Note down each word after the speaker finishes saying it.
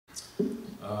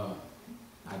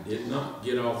I did not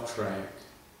get off track.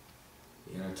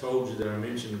 And I told you that I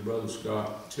mentioned to Brother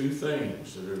Scott two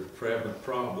things that are prevalent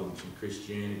problems in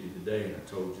Christianity today, and I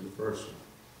told you the first one.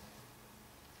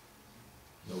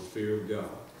 No fear of God.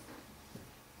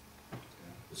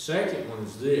 The second one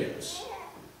is this.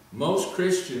 Most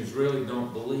Christians really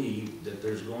don't believe that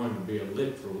there's going to be a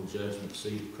literal judgment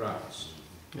seat of Christ.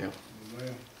 Yeah.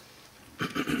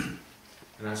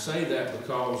 And I say that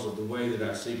because of the way that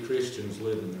I see Christians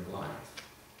living their life.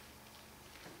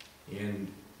 And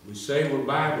we say we're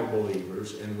Bible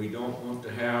believers, and we don't want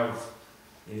to have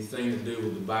anything to do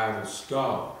with the Bible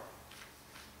scholar.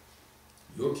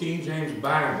 Your King James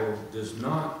Bible does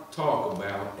not talk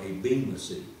about a Bema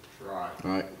seat.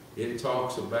 Right. It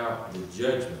talks about the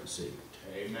judgment seat.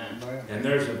 Amen. And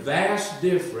there's a vast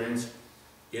difference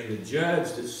in the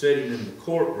judge that's sitting in the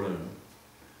courtroom,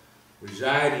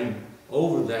 residing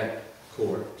over that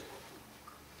court,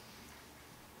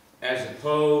 as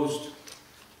opposed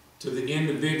to the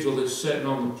individual that's sitting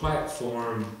on the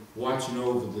platform watching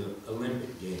over the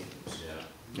Olympic Games.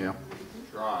 Yeah.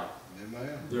 That's right.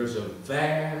 Amen. There's a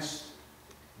vast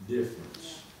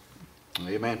difference.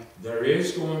 Amen. There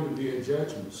is going to be a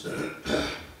judgment seat,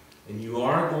 and you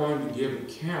are going to give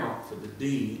account for the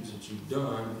deeds that you've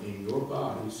done in your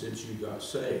body since you got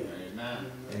saved. Amen.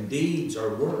 And deeds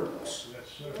are works.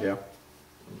 Yeah.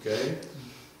 Okay?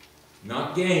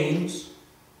 Not games.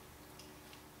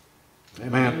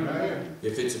 Amen.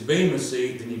 If it's a Bema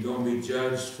seat, then you're going to be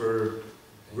judged for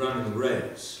running the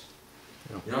race.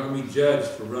 Yeah. You're not going to be judged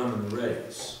for running the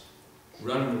race.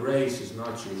 Running the race is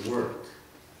not your work.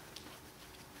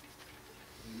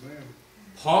 Amen.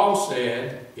 Paul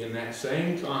said, in that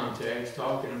same context,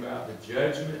 talking about the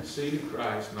judgment seat of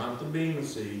Christ, not the Bema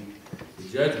seat, the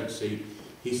judgment seat,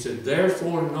 he said,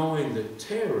 therefore, knowing the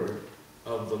terror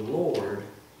of the Lord,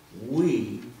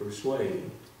 we persuade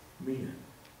men.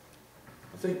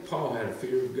 I think Paul had a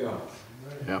fear of God.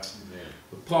 Yeah.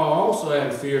 But Paul also had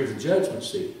a fear of the judgment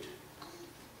seat.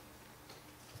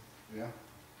 Yeah.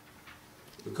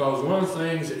 Because one of the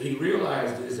things that he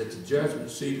realized is that the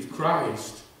judgment seat of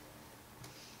Christ,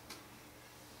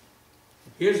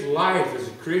 his life as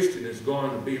a Christian is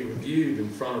going to be reviewed in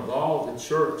front of all the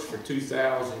church for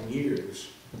 2,000 years.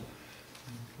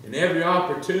 And every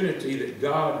opportunity that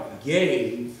God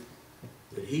gave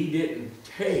that he didn't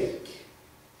take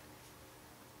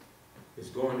is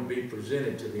going to be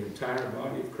presented to the entire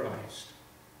body of Christ.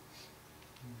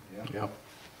 Yeah.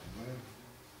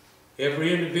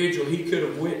 Every individual he could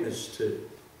have witnessed to.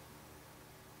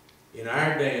 In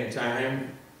our day and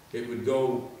time, it would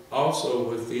go also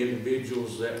with the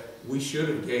individuals that we should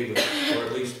have gave it, or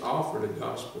at least offered a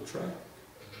gospel tract.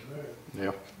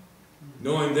 Yeah.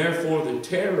 Knowing therefore the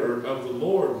terror of the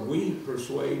Lord, we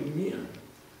persuade men.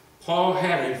 Paul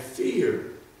had a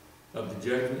fear of the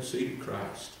judgment seat of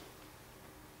Christ.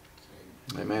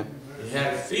 Amen. He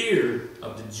had a fear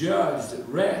of the judge that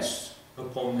rests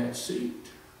upon that seat.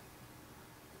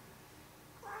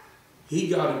 He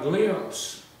got a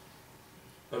glimpse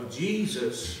of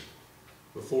Jesus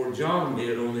before John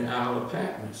did on the Isle of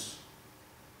Patmos.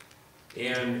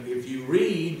 And if you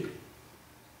read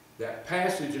that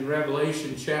passage in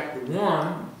Revelation chapter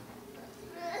 1,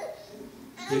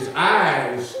 his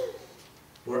eyes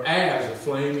were as a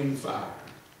flaming fire.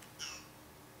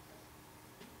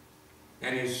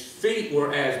 And his feet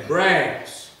were as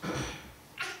brass.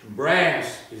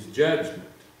 Brass is judgment.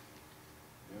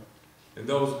 And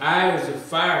those eyes of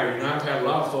fire, you know, I've had a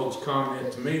lot of folks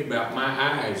comment to me about my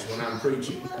eyes when I'm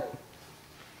preaching.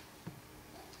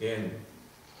 And,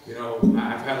 you know,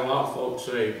 I've had a lot of folks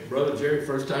say, Brother Jerry,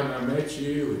 first time I met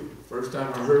you, and first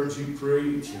time I heard you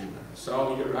preach, and I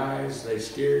saw your eyes, they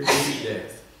scared me to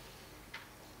death.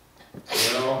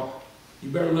 Well, you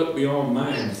better look beyond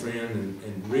mine, friend,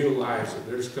 and realize that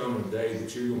there's coming a day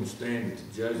that you're going to stand at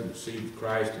the judgment seat of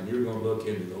Christ, and you're going to look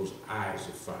into those eyes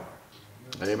of fire.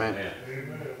 Amen.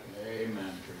 Amen.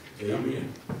 Amen.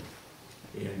 Amen.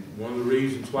 And one of the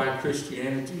reasons why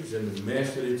Christianity is in the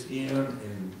mess that it's in,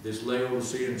 and this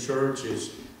Laodicean church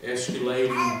is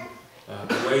escalating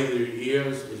the way that it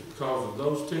is because of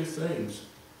those two things.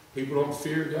 People don't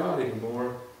fear God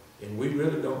anymore, and we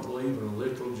really don't believe in a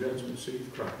literal judgment seat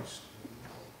of Christ.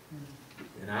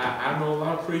 And I know a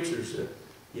lot of preachers that,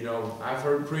 you know, I've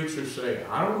heard preachers say,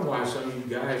 I don't know why some of you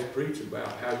guys preach about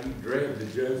how you dread the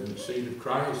judgment seat of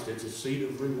Christ. It's a seat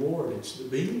of reward. It's the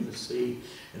Bema seat.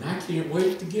 And I can't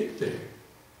wait to get there.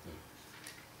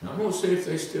 And I'm going to see if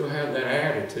they still have that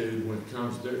attitude when it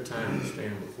comes their time to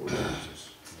stand before Jesus.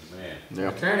 Amen. Yeah.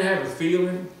 I kind of have a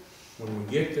feeling when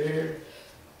we get there,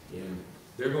 and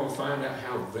they're going to find out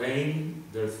how vain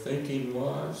their thinking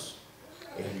was.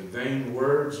 and the vain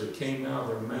words that came out of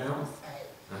their mouth.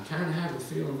 I kind of have a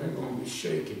feeling they're going to be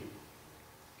shaken.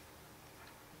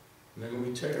 And they're going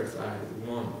to be terrified of the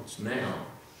one that's now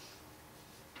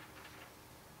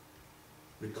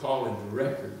recalling the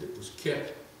record that was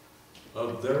kept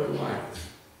of their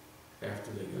life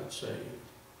after they got saved.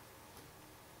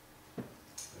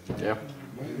 Yeah.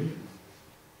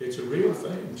 It's a real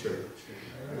thing, church.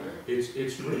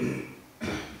 It's real.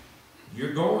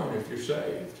 You're going if you're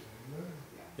saved.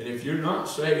 And if you're not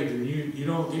saved and you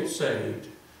don't get saved,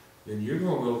 then you're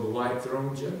going to go to the white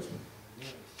throne judgment.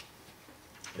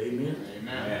 Amen?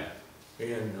 Amen.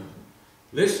 And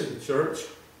listen, church,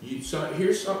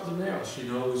 here's something else. You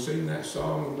know, we sing that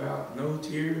song about no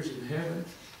tears in heaven.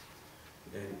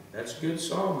 And that's a good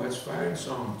song. That's a fine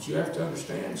song. But you have to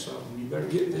understand something. You better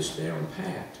get this down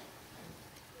pat.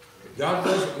 God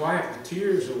doesn't wipe the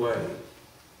tears away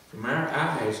from our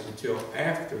eyes until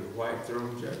after the white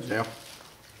throne judgment. Yeah.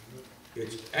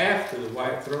 It's after the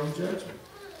white throne judgment.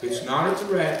 It's not at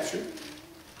the rapture.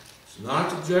 It's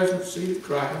not at the judgment seat of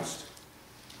Christ.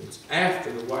 It's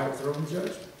after the white throne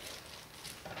judgment.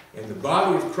 And the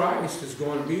body of Christ is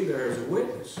going to be there as a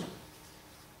witness.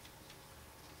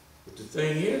 But the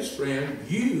thing is, friend,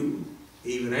 you,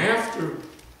 even after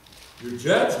your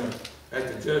judgment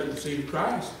at the judgment seat of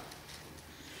Christ,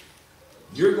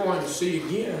 you're going to see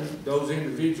again those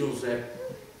individuals that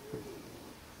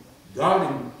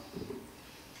God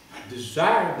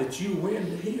desired that you win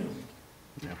to Him.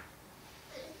 Yeah.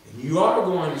 And you are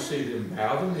going to see them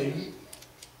bow the knee,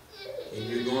 and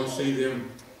you're going to see them,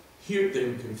 hear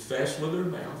them confess with their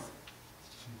mouth,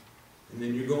 and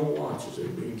then you're going to watch as they're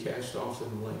being cast off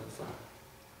in the lake of fire.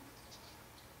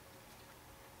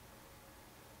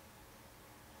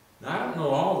 Now, I don't know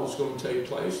all that's going to take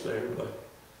place there, but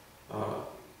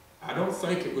I don't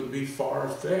think it would be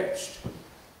far-fetched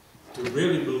to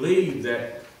really believe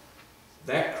that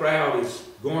that crowd is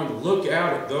going to look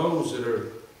out at those that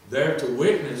are there to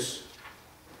witness.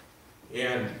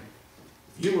 And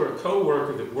if you were a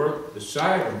co-worker that worked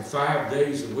beside them 5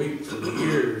 days a week for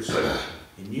years,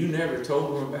 and you never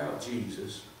told them about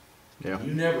Jesus, Yeah.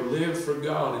 you never lived for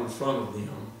God in front of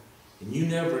them, and you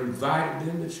never invited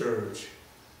them to church,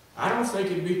 I don't think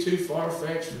it'd be too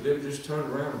far-fetched for them to just turn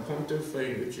around and point their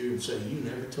finger at you and say, you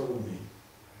never told me.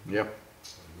 Yep.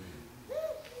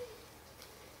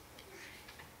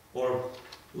 Or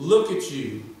look at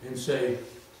you and say,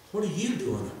 what are you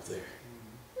doing up there?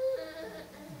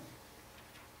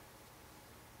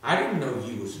 I didn't know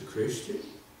you was a Christian.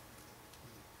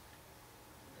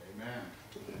 Amen.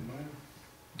 Amen.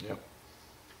 Yep.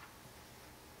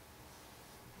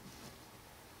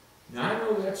 Now I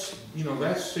know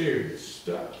that's serious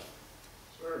stuff.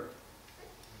 Sir.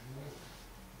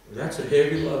 That's a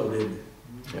heavy load, isn't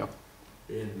it? Yep.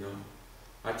 And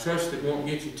I trust it won't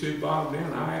get you too bogged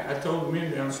down. I told the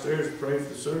men downstairs to pray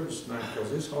for the service tonight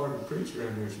because it's hard to preach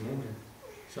around here this morning.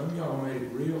 Some of y'all made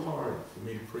it real hard for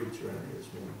me to preach around here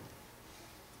this morning.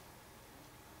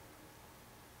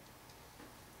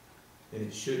 And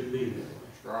it shouldn't be that way.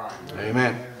 That's right.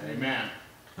 Amen. Amen.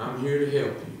 I'm here to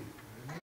help you.